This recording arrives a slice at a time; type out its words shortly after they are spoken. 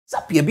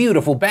Sup, you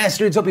beautiful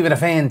bastards? Hope you've had a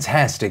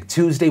fantastic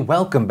Tuesday.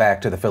 Welcome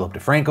back to the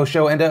DeFranco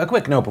Show. And a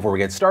quick note before we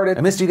get started.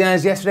 I missed you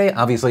guys yesterday.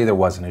 Obviously, there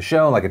wasn't a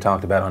show like I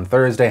talked about on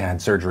Thursday. I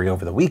had surgery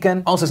over the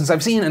weekend. Also, since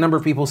I've seen a number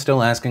of people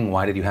still asking,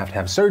 why did you have to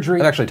have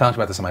surgery? I've actually talked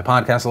about this on my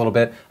podcast a little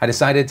bit. I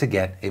decided to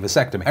get a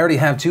vasectomy. I already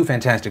have two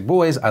fantastic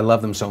boys. I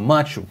love them so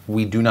much.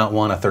 We do not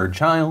want a third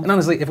child. And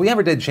honestly, if we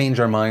ever did change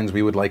our minds,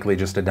 we would likely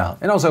just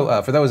adopt. And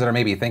also, for those that are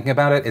maybe thinking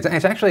about it, it's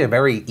actually a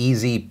very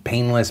easy,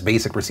 painless,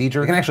 basic procedure.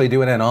 You can actually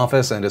do it in an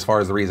office. And as far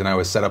as the reason I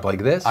was set up like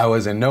this, I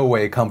was in no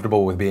way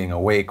comfortable with being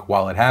awake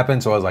while it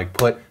happened, so I was like,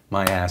 put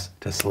my ass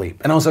to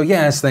sleep. And also,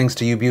 yes, thanks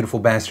to you beautiful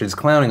bastards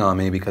clowning on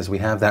me because we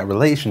have that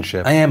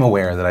relationship, I am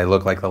aware that I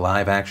look like the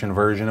live-action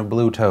version of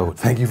Blue Toad.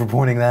 Thank you for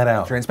pointing that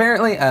out.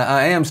 Transparently,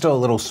 I am still a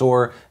little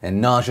sore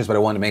and nauseous, but I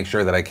wanted to make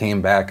sure that I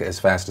came back as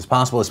fast as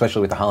possible,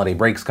 especially with the holiday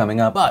breaks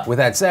coming up. But with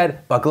that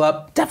said, buckle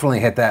up, definitely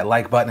hit that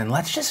like button, and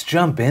let's just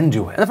jump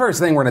into it. And the first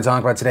thing we're gonna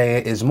talk about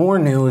today is more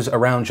news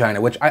around China,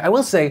 which I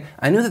will say,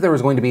 I knew that there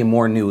was going to be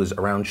more news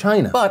around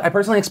China, but I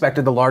personally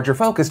expected the larger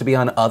focus to be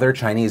on other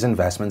Chinese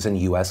investments in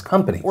US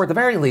companies, or at the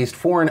very least,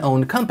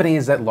 foreign-owned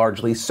companies that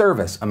largely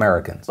service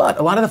Americans. But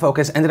a lot of the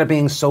focus ended up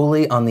being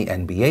solely on the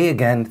NBA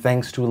again,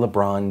 thanks to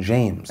LeBron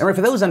James. And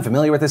for those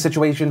unfamiliar with this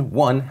situation,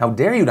 one, how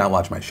dare you not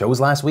watch my shows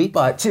last week?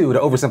 But two, to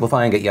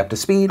oversimplify and get you up to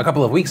speed, a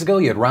couple of weeks ago,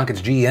 you had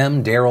Rockets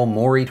GM Daryl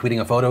Morey tweeting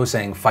a photo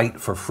saying,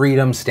 "Fight for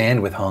freedom,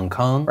 stand with Hong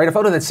Kong." Right, a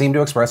photo that seemed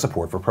to express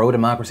support for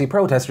pro-democracy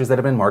protesters that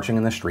have been marching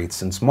in the streets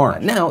since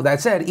March. Now, that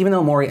said, even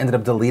though Morey ended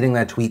up deleting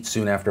that tweet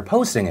soon after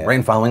posting it, right,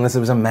 and following this, it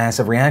was a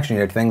massive reaction.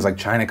 You had things like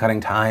China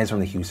cutting ties from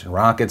the Houston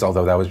Rockets,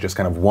 although that was just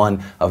kind of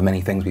one of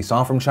many things we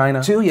saw from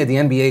China. Two, you had the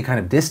NBA kind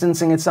of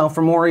distancing itself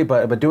from Morey,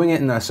 but doing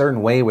it in a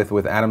certain way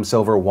with Adam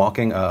Silver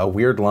walking a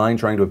weird line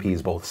trying to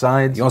appease both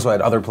sides. You also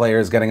had other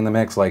players getting in the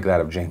mix, like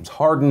that of James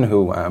Harden,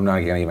 who I'm not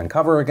gonna even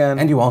cover again.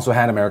 And you also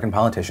had American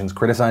politicians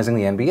criticizing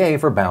the NBA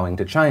for bowing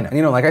to China.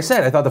 And like I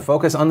said, I thought the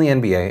focus on the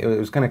NBA, it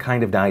was gonna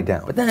kind of die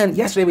down. But then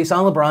yesterday we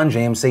saw LeBron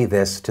James say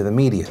this to the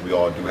media. We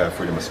all do have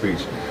freedom of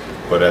speech,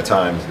 but at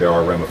times there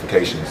are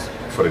ramifications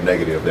for the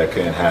negative that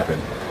can happen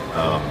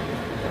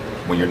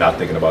when you're not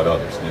thinking about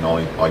others and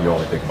you're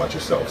only thinking about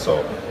yourself.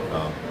 So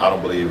I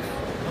don't believe,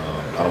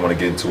 I don't want to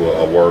get into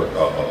a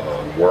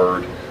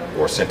word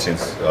or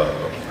sentence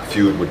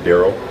feud with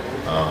Daryl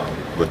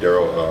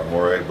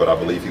Morey, but I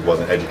believe he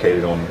wasn't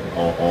educated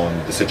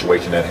on the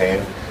situation at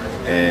hand,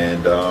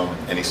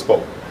 and he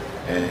spoke,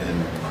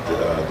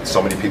 and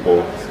so many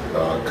people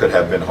could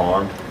have been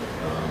harmed,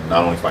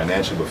 not only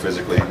financially but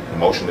physically,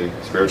 emotionally,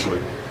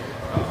 spiritually.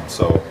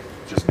 So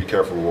just be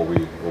careful what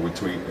we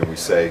tweet and we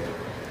say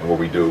and what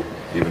we do,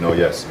 even though,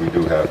 yes, we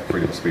do have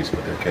freedom of speech,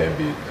 but there can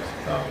be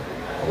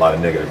a lot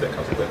of negative that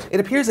comes with it. It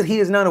appears that he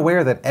is not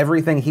aware that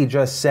everything he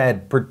just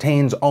said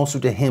pertains also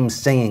to him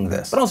saying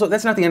this. But also,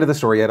 that's not the end of the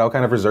story yet. I'll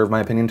kind of reserve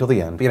my opinion till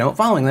the end. But,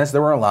 following this,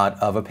 there were a lot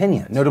of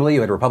opinions. Notably,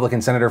 you had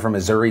Republican Senator from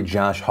Missouri,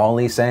 Josh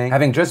Hawley, saying,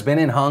 "Having just been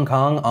in Hong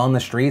Kong on the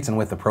streets and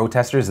with the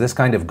protesters, this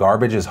kind of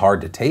garbage is hard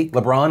to take.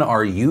 LeBron,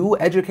 are you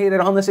educated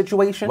on the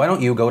situation? Why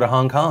don't you go to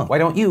Hong Kong? Why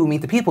don't you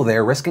meet the people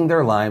there risking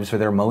their lives for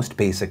their most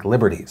basic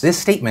liberties?" This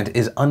statement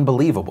is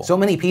unbelievable. So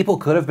many people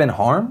could have been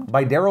harmed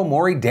by Daryl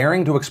Morey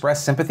daring to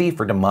express sympathy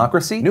for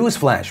democracy?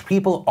 Newsflash,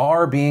 people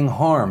are being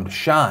harmed,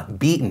 shot,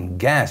 beaten,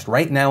 gassed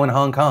right now in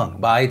Hong Kong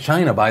by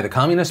China, by the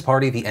Communist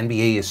Party the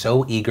NBA is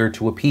so eager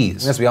to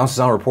appease. Yes, we also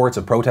saw reports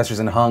of protesters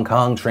in Hong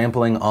Kong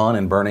trampling on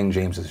and burning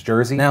James's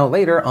jersey. Now,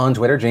 later on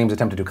Twitter, James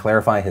attempted to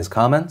clarify his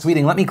comments,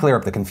 tweeting, "Let me clear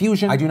up the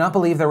confusion. I do not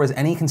believe there was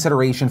any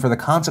consideration for the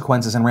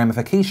consequences and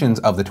ramifications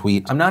of the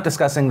tweet. I'm not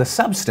discussing the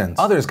substance.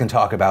 Others can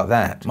talk about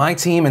that. My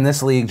team in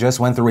this league just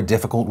went through a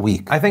difficult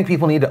week. I think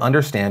people need to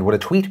understand what a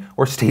tweet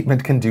or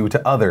statement can do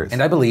to others.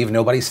 And I believe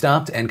nobody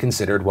stopped and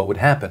considered what would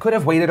happen. Could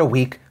have waited a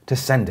week to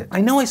send it.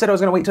 I know I said I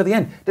was gonna wait till the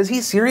end. Does he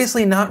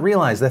seriously not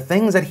realize the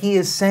things that he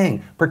is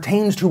saying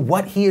pertains to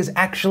what he is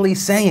actually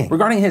saying?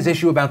 Regarding his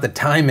issue about the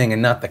timing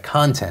and not the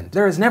content,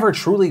 there is never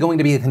truly going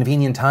to be a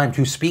convenient time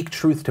to speak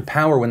truth to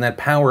power when that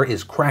power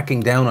is cracking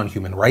down on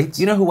human rights.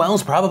 You know who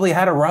else probably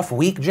had a rough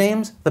week,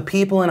 James? The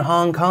people in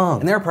Hong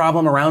Kong. And their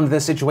problem around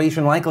this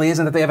situation likely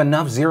isn't that they have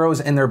enough zeros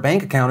in their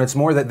bank account, it's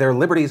more that their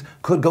liberties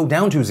could go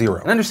down to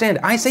zero. And understand,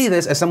 I say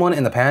this as someone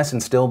in the past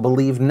and still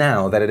believe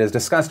now that it is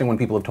disgusting when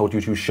people have told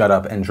you to shut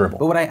up and dribble.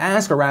 But what I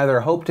ask, or rather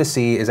hope to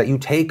see, is that you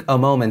take a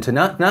moment to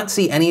not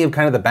see any of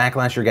kind of the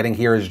backlash you're getting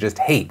here as just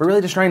hate, but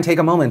really just try and take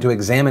a moment to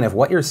examine if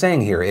what you're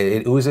saying here,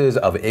 it oozes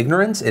of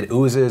ignorance, it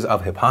oozes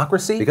of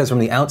hypocrisy, because from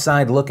the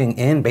outside looking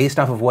in, based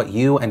off of what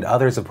you and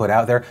others have put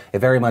out there, it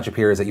very much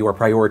appears that you are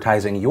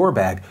prioritizing your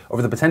bag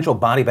over the potential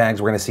body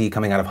bags we're gonna see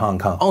coming out of Hong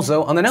Kong.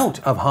 Also, on the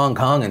note of Hong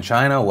Kong and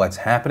China, what's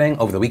happening?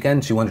 Over the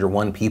weekend,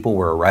 201 people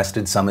were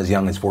arrested, some as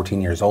young as 14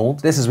 years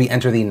old. This as we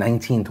enter the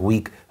 19th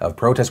week of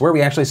protests where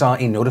we actually saw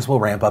a noticeable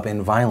ramp up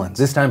in violence.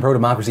 This time,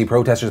 pro-democracy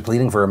protesters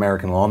pleading for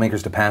American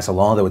lawmakers to pass a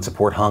law that would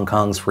support Hong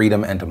Kong's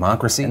freedom and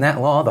democracy. And that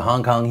law, the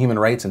Hong Kong Human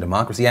Rights and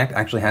Democracy Act,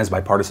 actually has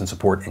bipartisan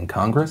support in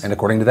Congress. And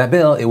according to that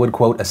bill, it would,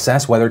 quote,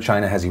 assess whether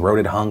China has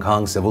eroded Hong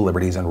Kong's civil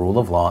liberties and rule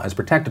of law as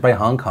protected by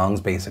Hong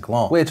Kong's basic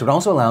law, which would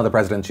also allow the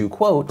president to,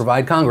 quote,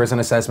 provide Congress an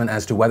assessment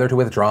as to whether to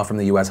withdraw from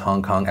the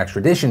U.S.-Hong Kong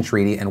extradition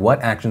treaty and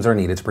what actions are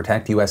needed to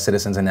protect U.S.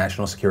 citizens and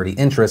national security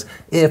interests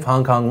if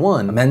Hong Kong,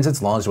 1, amends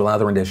its laws to allow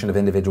the rendition of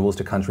individuals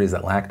to countries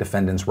that lack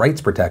defendants'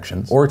 rights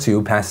protections, or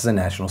 2, passes a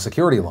national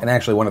security law. And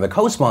actually, one of the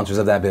co-sponsors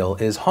of that bill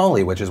is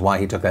Hawley, which is why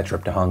he took that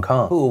trip to Hong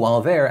Kong, who,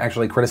 while there,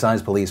 actually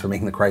criticized police for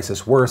making the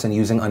crisis worse and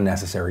using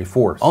unnecessary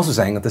force, also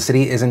saying that the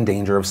city is in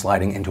danger of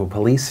sliding into a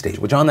police state.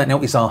 Which, on that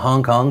note, we saw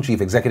Hong Kong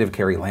Chief Executive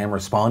Carrie Lam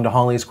respond to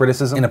Hawley's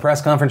criticism. In a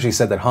press conference, she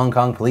said that Hong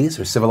Kong police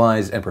are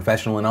civilized and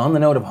professional, and on the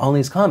note of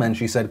Hawley's comment,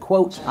 she said,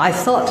 quote, I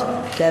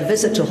thought their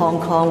visit to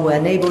Hong Kong will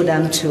enable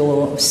them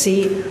to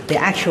see the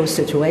actual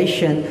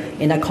situation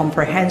in a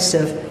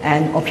comprehensive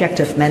and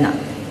objective manner.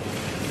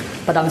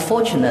 But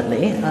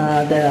unfortunately,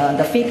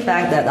 the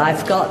feedback that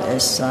I've got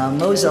is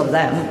most of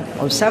them,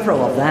 or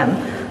several of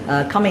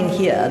them, coming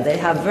here, they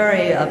have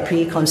very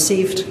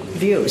preconceived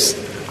views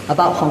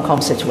about Hong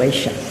Kong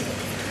situation.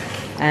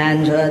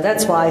 And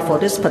that's why for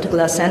this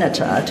particular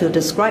senator to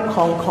describe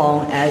Hong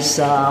Kong as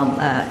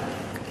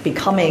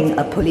becoming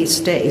a police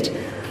state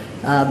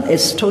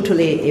is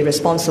totally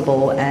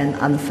irresponsible and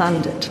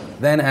unfounded.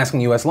 Then asking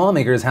U.S.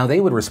 lawmakers how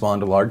they would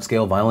respond to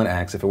large-scale violent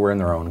acts if it were in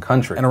their own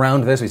country. And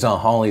around this, we saw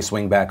Hawley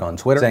swing back on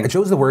Twitter, saying, I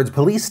chose the words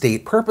police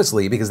state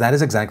purposely because that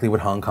is exactly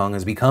what Hong Kong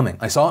is becoming.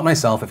 I saw it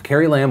myself. If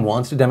Carrie Lam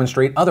wants to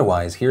demonstrate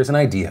otherwise, here's an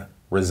idea.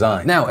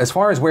 Resign. Now, as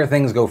far as where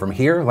things go from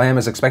here, Lam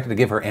is expected to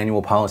give her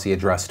annual policy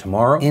address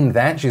tomorrow. In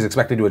that, she's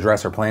expected to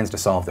address her plans to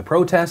solve the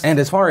protests. And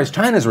as far as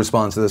China's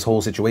response to this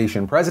whole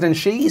situation, President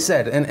Xi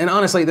said, and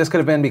honestly, this could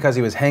have been because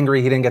he was hangry,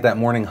 he didn't get that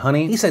morning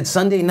honey. He said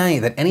Sunday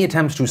night that any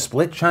attempts to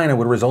split China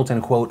would result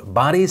in, quote,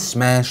 bodies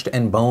smashed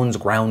and bones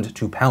ground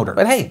to powder.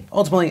 But hey,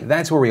 ultimately,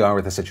 that's where we are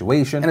with the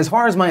situation. And as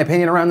far as my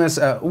opinion around this,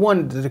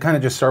 one, to kind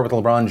of just start with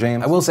LeBron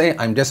James, I will say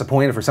I'm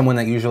disappointed for someone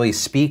that usually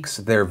speaks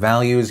their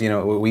values. You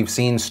know, we've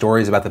seen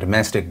stories about the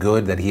domestic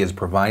good that he has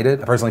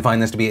provided. I personally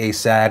find this to be a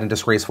sad and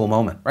disgraceful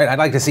moment, right? I'd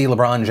like to see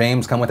LeBron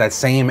James come with that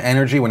same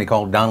energy when he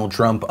called Donald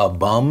Trump a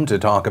bum to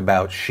talk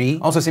about Xi.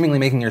 Also seemingly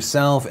making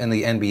yourself and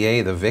the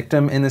NBA the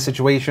victim in this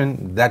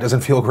situation. That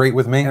doesn't feel great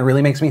with me. And it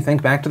really makes me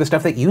think back to the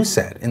stuff that you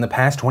said in the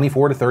past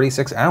 24 to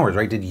 36 hours,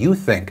 right? Did you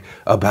think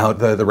about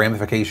the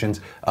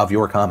ramifications of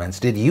your comments?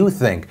 Did you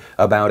think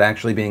about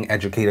actually being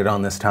educated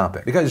on this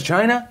topic? Because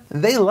China,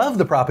 they love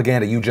the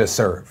propaganda you just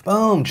served.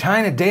 Boom,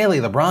 China Daily.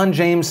 LeBron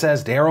James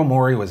says Daryl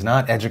Morey was not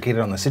educated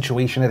on the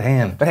situation at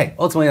hand. But hey,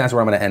 ultimately that's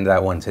where I'm going to end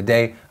that one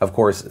today. Of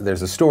course,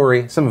 there's a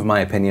story, some of my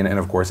opinion, and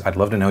of course, I'd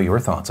love to know your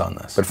thoughts on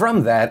this. But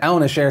from that, I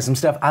want to share some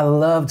stuff I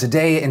love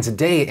today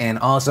and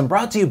awesome,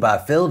 brought to you by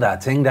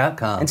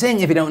Phil.Ting.com. And Ting,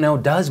 if you don't know,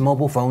 does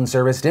mobile phone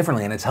service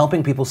differently, and it's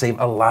helping people save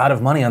a lot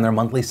of money on their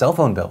monthly cell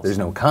phone bills. There's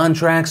no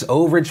contracts,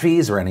 overage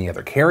fees, or any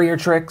other carrier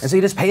tricks, and so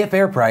you just pay a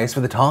fair price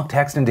for the talk,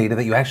 text, and data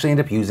that you actually end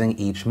up using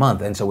each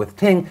month. And so with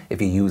Ting,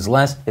 if you use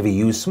less, if you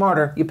use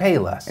smarter, you pay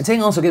less. And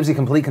Ting also gives you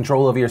complete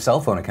control over your cell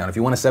phone account if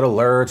you want to set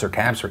alerts or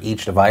caps for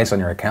each device on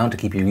your account to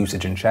keep your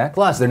usage in check.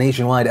 Plus, their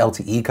nationwide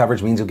LTE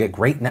coverage means you'll get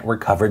great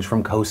network coverage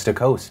from coast to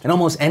coast. And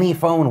almost any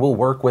phone will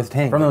work with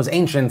Ting, from those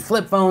ancient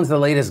flip phones to the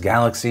latest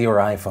Galaxy or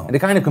iPhone. And to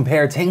kind of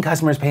compare, Ting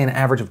customers pay an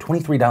average of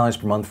 $23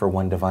 per month for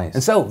one device.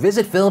 And so,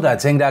 visit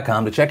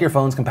Phil.Ting.com to check your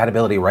phone's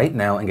compatibility right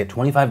now and get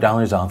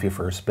 $25 off your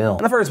first bill.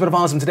 And the first bit of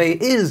awesome today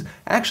is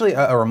actually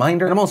a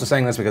reminder, and I'm also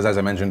saying this because, as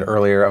I mentioned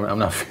earlier, I'm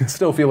not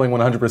still feeling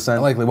 100%. I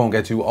likely won't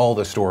get to all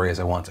the stories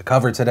I want to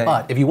cover today.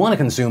 But if you want to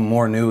consume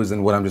more news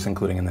than what I'm just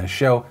including in this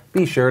show,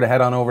 be sure to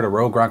head on over to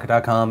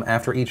RogueRocket.com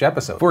after each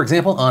episode. For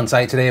example, on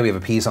site today, we have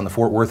a piece on the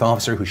Fort Worth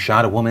officer who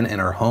shot a woman in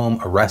her home,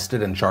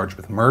 arrested and charged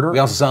with murder. We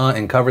also saw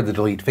and covered the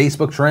delete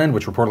Facebook trend,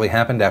 which reportedly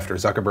happened after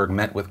Zuckerberg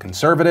met with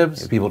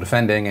conservatives, people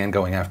defending and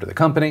going after the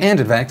company. And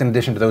in fact, in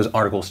addition to those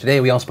articles today,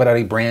 we also put out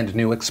a brand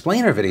new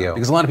explainer video,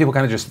 because a lot of people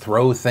kind of just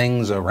throw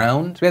things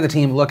around. So we had the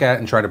team look at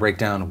and try to break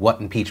down what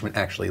impeachment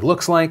actually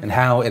looks like and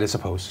how it is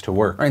supposed to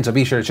work. All right, so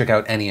be sure to check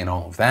out any and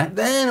all of that.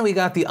 Then we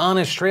got the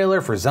honest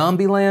trailer for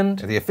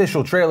Zombieland, the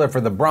official trailer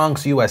for The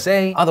Bronx,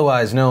 USA,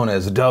 otherwise known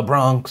as Da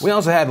Bronx. We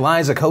also had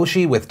Liza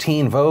Koshy with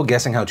Teen Vogue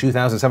guessing how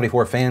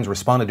 2,074 fans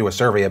responded to a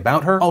survey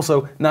about her.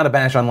 Also, not a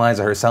bash on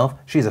Liza herself,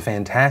 she's a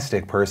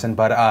fantastic person,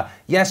 but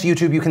yes,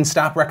 YouTube, you can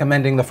stop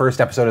recommending the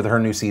first episode of her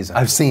new season.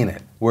 I've seen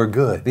it. We're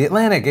good. The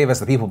Atlantic gave us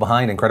the people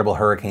behind incredible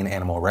hurricane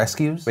animal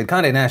rescues. We had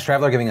Condé Nast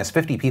Traveler giving us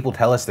 50 people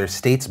tell us their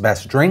state's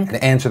best drink.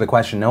 To answer the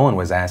question no one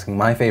was asking,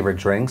 my favorite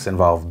drinks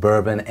involve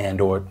bourbon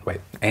and/or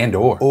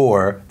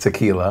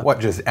tequila. What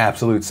just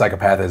absolute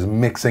psychopath is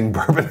mixing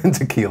bourbon and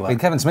tequila? We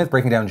had Kevin Smith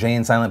breaking down Jay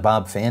and Silent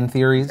Bob fan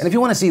theories. And if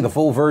you want to see the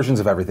full versions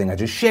of everything I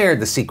just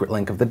shared, the secret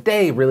link of the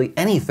day, really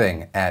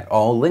anything at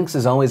all, links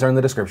as always are in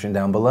the description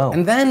down below.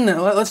 And then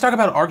let's talk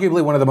about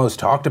arguably one of the most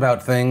talked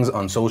about things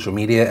on social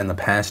media in the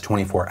past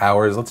 24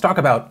 hours. spoilers, let's talk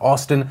about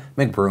Austin,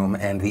 McBroom,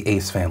 and the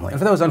Ace family. And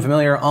for those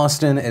unfamiliar,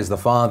 Austin is the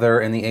father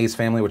in the Ace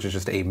family, which is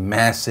just a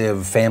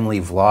massive family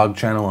vlog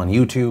channel on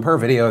YouTube. Per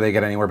video, they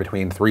get anywhere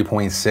between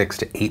 3.6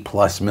 to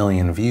 8+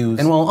 million views.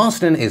 And while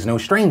Austin is no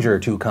stranger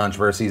to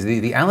controversies,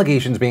 the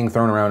allegations being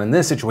thrown around in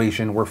this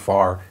situation were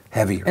far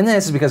heavier. And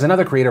this is because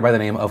another creator by the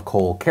name of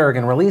Cole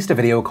Kerrigan released a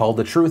video called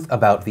The Truth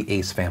About the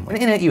Ace Family.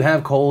 And in it, you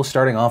have Cole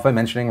starting off by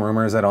mentioning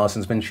rumors that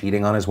Austin's been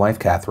cheating on his wife,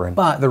 Catherine.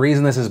 But the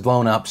reason this has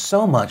blown up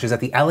so much is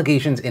that the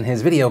allegations in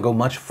his video go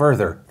much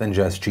further than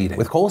just cheating,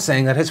 with Cole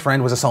saying that his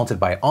friend was assaulted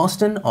by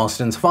Austin,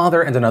 Austin's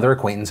father, and another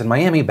acquaintance in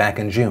Miami back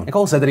in June. And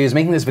Cole said that he was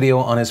making this video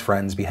on his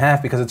friend's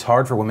behalf because it's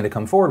hard for women to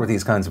come forward with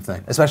these kinds of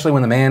things, especially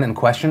when the man in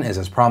question is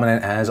as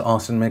prominent as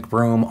Austin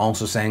McBroom,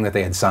 also saying that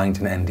they had signed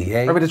an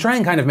NDA. But to try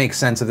and kind of make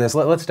sense of this,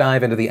 let's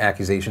dive into the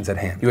accusations at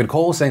hand. You had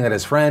Cole saying that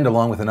his friend,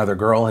 along with another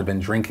girl, had been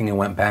drinking and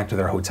went back to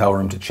their hotel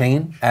room to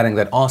change, adding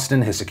that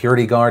Austin, his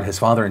security guard, his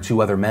father, and 2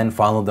 other men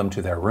followed them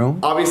to their room.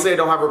 Obviously, I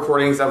don't have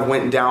recordings that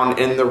went down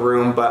in the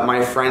room, but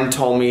my friend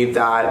told me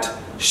that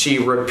she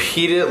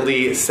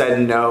repeatedly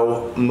said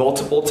no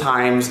multiple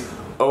times,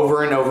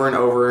 over and over and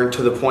over,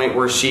 to the point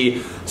where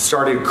she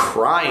started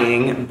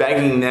crying,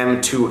 begging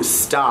them to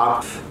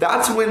stop.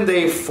 That's when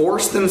they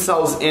forced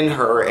themselves in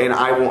her, and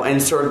I will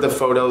insert the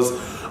photos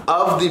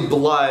of the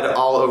blood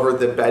all over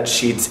the bed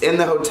sheets in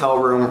the hotel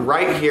room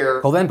right here.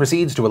 Cole then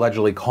proceeds to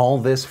allegedly call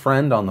this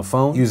friend on the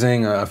phone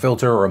using a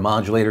filter or a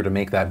modulator to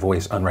make that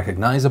voice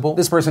unrecognizable.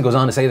 This person goes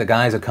on to say the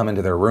guys had come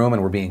into their room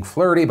and were being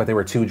flirty, but they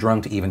were too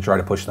drunk to even try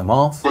to push them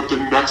off. But the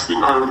next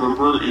thing I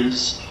remember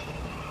is,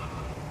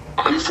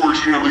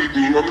 unfortunately,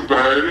 being on the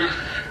bed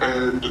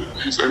and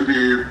his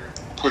NBA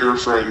player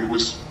friend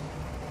was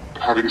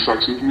having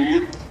sex with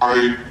me.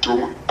 I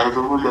don't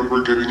ever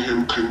remember giving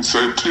him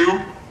consent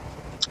to.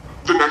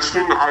 The next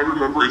thing I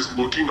remember is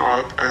looking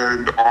up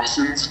and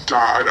Austin's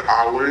dad,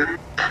 Alan,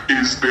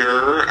 is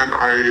there, and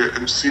I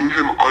am seeing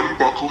him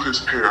unbuckle his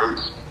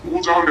pants,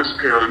 pull down his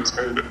pants,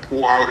 and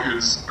pull out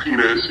his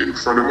penis in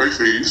front of my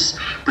face,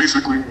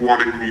 basically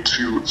wanting me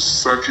to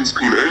suck his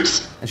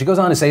penis. And she goes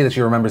on to say that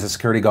she remembers the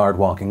security guard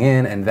walking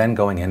in and then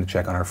going in to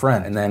check on her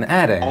friend, and then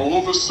adding, all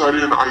of a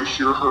sudden I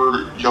hear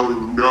her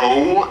yelling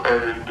no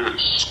and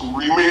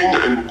screaming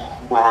and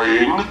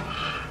crying.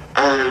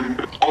 And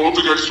all of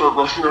the guys start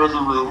rushing out of the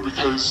room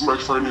because my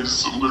friend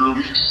is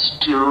literally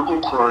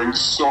hysterical, crying,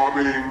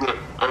 sobbing,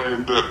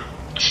 and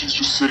she's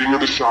just sitting in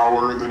the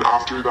shower. And then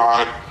after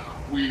that,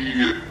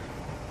 we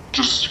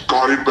just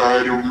got in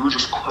bed and we were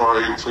just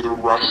crying for the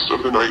rest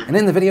of the night. And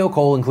in the video,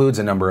 Cole includes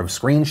a number of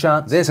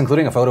screenshots, this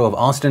including a photo of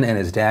Austin and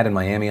his dad in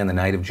Miami on the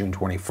night of June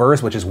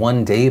 21st, which is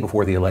 1 day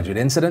before the alleged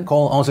incident.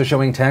 Cole also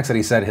showing texts that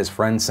he said his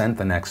friend sent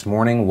the next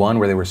morning, one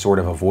where they were sort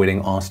of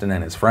avoiding Austin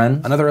and his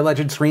friend. Another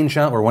alleged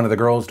screenshot where one of the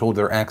girls told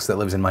their ex that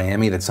lives in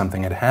Miami that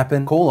something had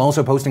happened. Cole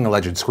also posting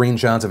alleged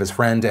screenshots of his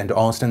friend and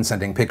Austin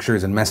sending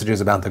pictures and messages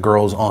about the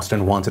girls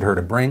Austin wanted her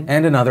to bring.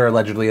 And another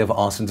allegedly of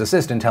Austin's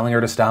assistant telling her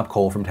to stop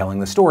Cole from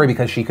telling the story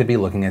because she could be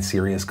looking at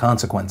serious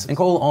consequences. And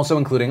Cole also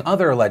including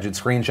other alleged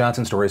screenshots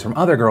and stories from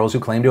other girls who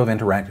claim to have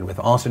interacted with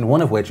Austin,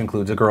 one of which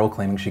includes a girl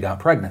claiming she got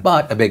pregnant.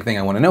 But a big thing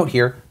I want to note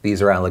here,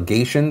 these are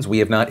allegations. We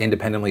have not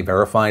independently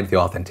verified the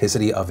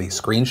authenticity of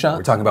these screenshots.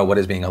 We're talking about what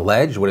is being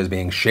alleged, what is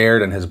being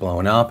shared and has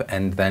blown up,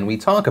 and then we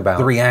talk about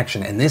the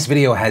reaction. And this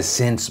video has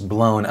since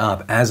blown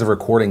up. As of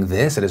recording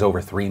this, it is over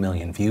 3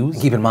 million views.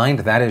 And keep in mind,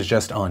 that is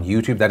just on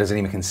YouTube. That doesn't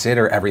even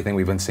consider everything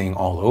we've been seeing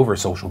all over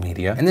social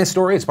media. And this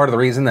story is part of the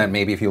reason that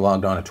maybe if you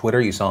logged on to Twitter,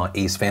 you saw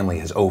Ace Family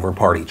is over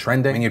party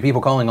trending. And you had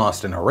people calling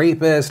Austin a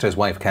rapist, his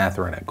wife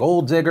Catherine a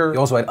gold digger. You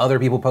also had other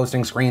people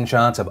posting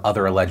screenshots of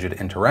other alleged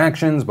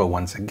interactions, but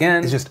once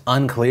again, it's just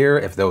unclear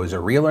if those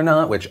are real or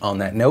not, which on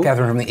that note,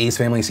 Catherine from the Ace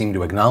Family seemed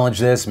to acknowledge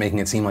this, making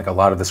it seem like a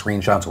lot of the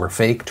screenshots were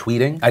fake,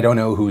 tweeting, I don't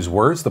know who's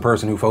worse, the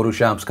person who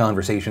photoshops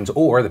conversations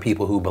or the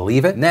people who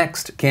believe it.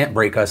 Next, can't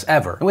break us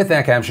ever. And with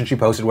that caption, she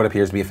posted what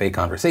appears to be a fake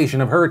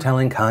conversation of her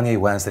telling Kanye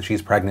West that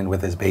she's pregnant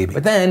with his baby.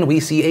 But then we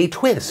see a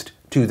twist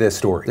to this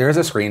story. There's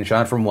a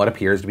screenshot from what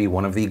appears to be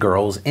one of the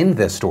girls in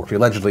this story. She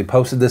allegedly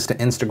posted this to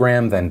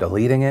Instagram, then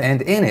deleting it,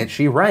 and in it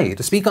she writes,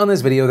 to speak on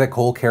this video that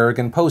Cole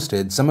Kerrigan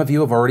posted, some of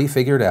you have already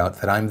figured out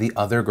that I'm the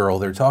other girl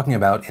they're talking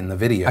about in the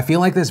video. I feel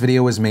like this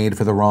video was made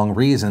for the wrong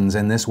reasons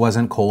and this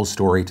wasn't Cole's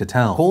story to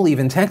tell. Cole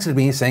even texted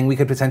me saying we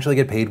could potentially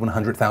get paid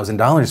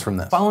 $100,000 from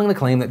this, following the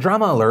claim that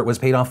Drama Alert was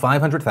paid off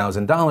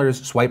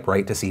 $500,000, swipe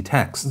right to see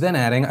text. Then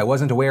adding, I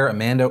wasn't aware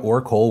Amanda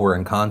or Cole were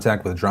in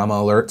contact with Drama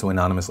Alert to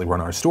anonymously run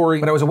our story,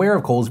 but I was aware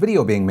of Cole's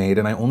video being made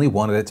and I only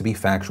wanted it to be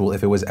factual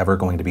if it was ever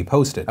going to be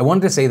posted. I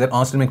wanted to say that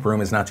Austin McBroom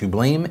is not to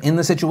blame in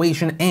the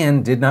situation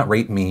and did not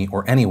rape me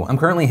or anyone. I'm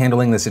currently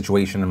handling this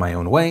situation in my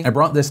own way. I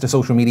brought this to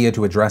social media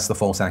to address the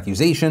false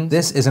accusation.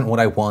 This isn't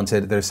what I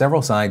wanted. There's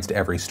several sides to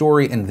every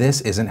story and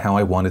this isn't how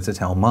I wanted to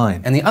tell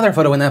mine. And the other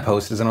photo in that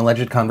post is an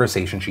alleged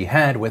conversation she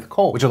had with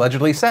Cole, which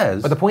allegedly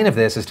says, but the point of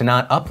this is to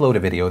not upload a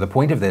video. The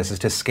point of this is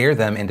to scare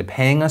them into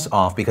paying us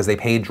off because they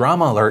paid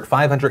Drama Alert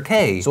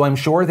 $500K. So I'm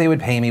sure they would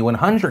pay me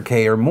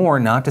 $100K or more swore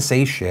not to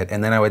say shit,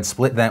 and then I would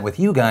split that with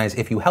you guys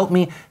if you help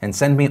me and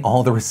send me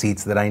all the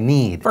receipts that I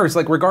need. First,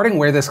 like regarding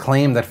where this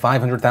claim that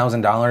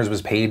 $500,000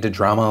 was paid to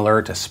Drama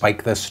Alert to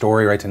spike this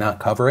story, right, to not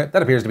cover it,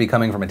 that appears to be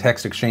coming from a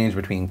text exchange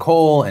between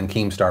Cole and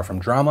Keemstar from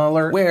Drama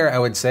Alert, where I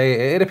would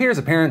say it appears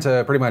apparent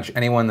to pretty much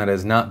anyone that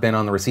has not been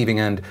on the receiving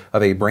end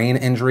of a brain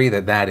injury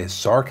that that is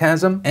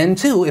sarcasm. And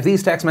two, if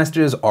these text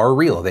messages are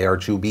real, they are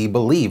to be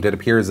believed, it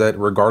appears that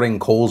regarding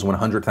Cole's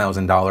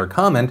 $100,000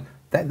 comment,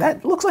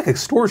 that looks like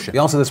extortion. We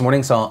also this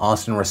morning saw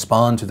Austin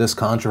respond to this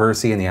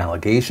controversy and the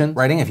allegation,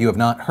 writing, "If you have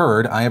not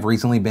heard, I have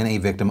recently been a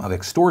victim of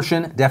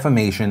extortion,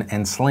 defamation,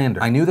 and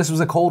slander. I knew this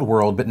was a cold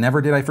world, but never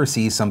did I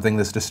foresee something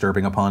this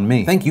disturbing upon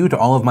me. Thank you to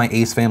all of my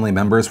Ace family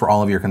members for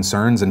all of your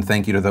concerns, and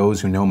thank you to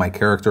those who know my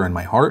character and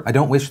my heart. I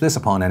don't wish this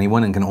upon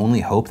anyone and can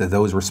only hope that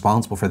those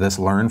responsible for this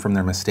learn from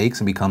their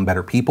mistakes and become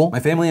better people. My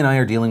family and I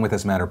are dealing with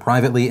this matter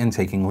privately and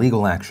taking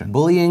legal action.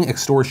 Bullying,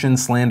 extortion,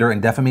 slander, and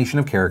defamation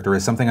of character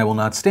is something I will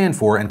not stand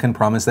for and can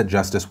promise that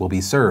justice will be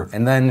served."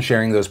 And then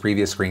sharing those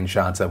previous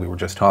screenshots that we were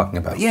just talking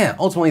about. Yeah,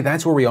 ultimately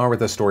that's where we are with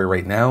this story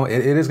right now.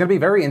 It is going to be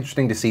very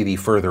interesting to see the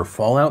further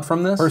fallout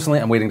from this.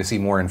 Personally, I'm waiting to see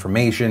more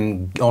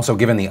information. Also,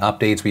 given the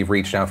updates, we've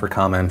reached out for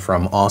comment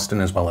from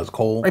Austin as well as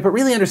Cole. Right, but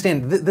really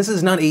understand, this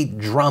is not a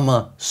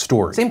drama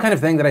story. Same kind of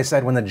thing that I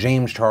said when the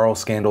James Charles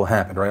scandal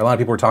happened, right? A lot of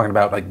people were talking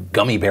about like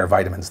gummy bear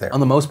vitamins there. On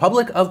the most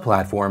public of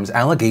platforms,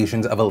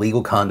 allegations of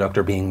illegal conduct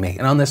are being made.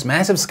 And on this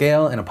massive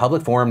scale, in a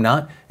public forum,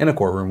 not in a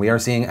courtroom, we are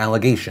seeing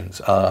allegations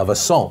of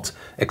assault,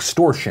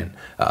 extortion,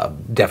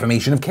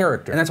 defamation of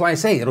character. And that's why I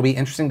say it'll be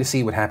interesting to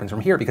see what happens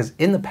from here, because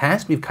in the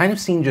past, we've kind of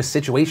seen just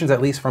situations,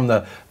 at least from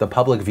the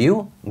public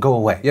view, go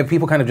away. You have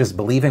people kind of just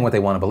believing what they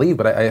want to believe,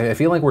 but I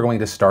feel like we're going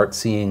to start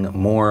seeing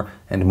more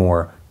and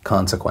more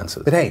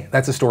consequences. But hey,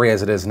 that's the story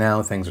as it is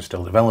now. Things are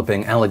still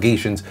developing,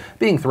 allegations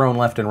being thrown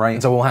left and right,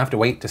 and so we'll have to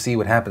wait to see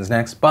what happens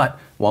next. But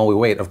while we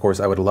wait, of course,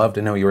 I would love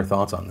to know your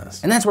thoughts on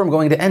this. And that's where I'm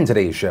going to end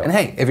today's show. And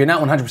hey, if you're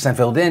not 100%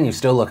 filled in, you're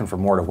still looking for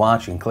more to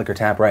watch, you can click or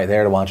tap right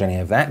there to watch any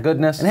of that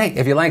goodness. And hey,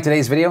 if you liked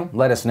today's video,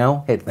 let us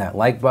know. Hit that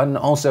like button.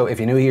 Also, if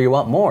you're new here, you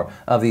want more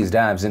of these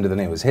dives into the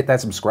news, hit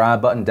that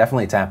subscribe button.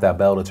 Definitely tap that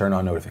bell to turn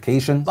on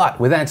notifications. But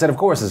with that said, of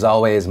course, as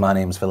always, my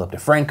name's Philip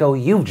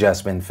DeFranco. You've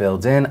just been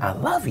filled in. I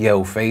love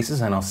yo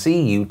faces, and I'll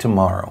see you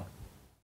tomorrow.